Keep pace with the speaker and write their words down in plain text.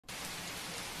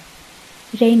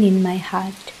Rain in my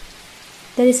heart.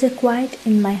 There is a quiet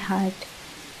in my heart,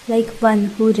 like one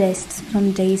who rests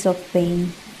from days of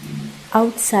pain.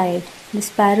 Outside, the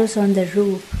sparrows on the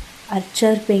roof are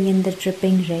chirping in the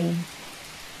dripping rain.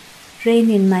 Rain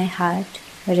in my heart,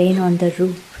 rain on the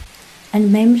roof,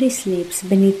 and memory sleeps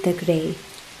beneath the grey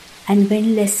and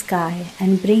windless sky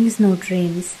and brings no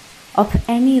dreams of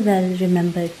any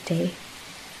well-remembered day.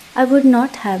 I would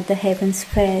not have the heavens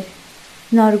fair,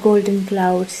 nor golden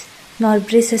clouds, nor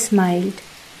breezes mild,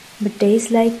 but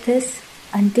days like this,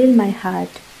 until my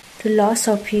heart, to loss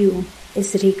of you,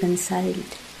 is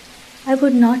reconciled. I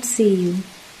would not see you,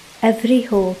 every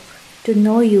hope, to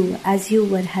know you as you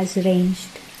were has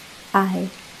ranged. I,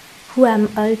 who am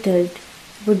altered,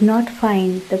 would not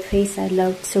find the face I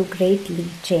loved so greatly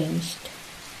changed.